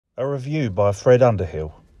A review by Fred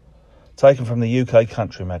Underhill, taken from the UK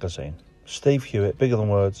Country magazine. Steve Hewitt, Bigger Than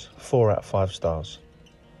Words, 4 out of 5 stars.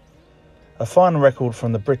 A fine record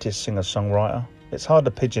from the British singer-songwriter. It's hard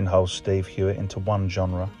to pigeonhole Steve Hewitt into one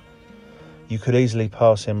genre. You could easily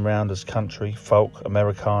pass him round as country, folk,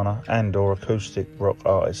 Americana and or acoustic rock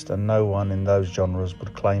artist, and no one in those genres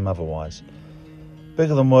would claim otherwise.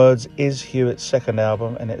 Bigger Than Words is Hewitt's second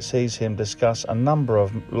album, and it sees him discuss a number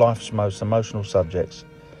of life's most emotional subjects.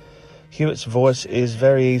 Hewitt's voice is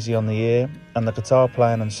very easy on the ear, and the guitar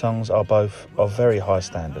playing and songs are both of very high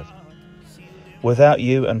standard. Without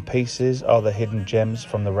You and Pieces are the hidden gems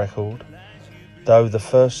from the record, though the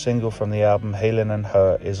first single from the album, Healing and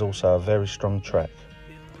Hurt, is also a very strong track.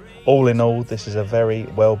 All in all, this is a very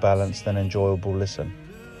well balanced and enjoyable listen,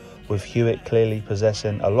 with Hewitt clearly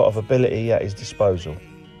possessing a lot of ability at his disposal.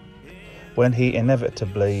 When he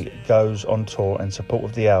inevitably goes on tour in support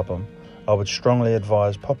of the album, I would strongly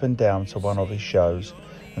advise popping down to one of his shows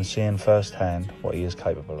and seeing firsthand what he is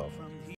capable of.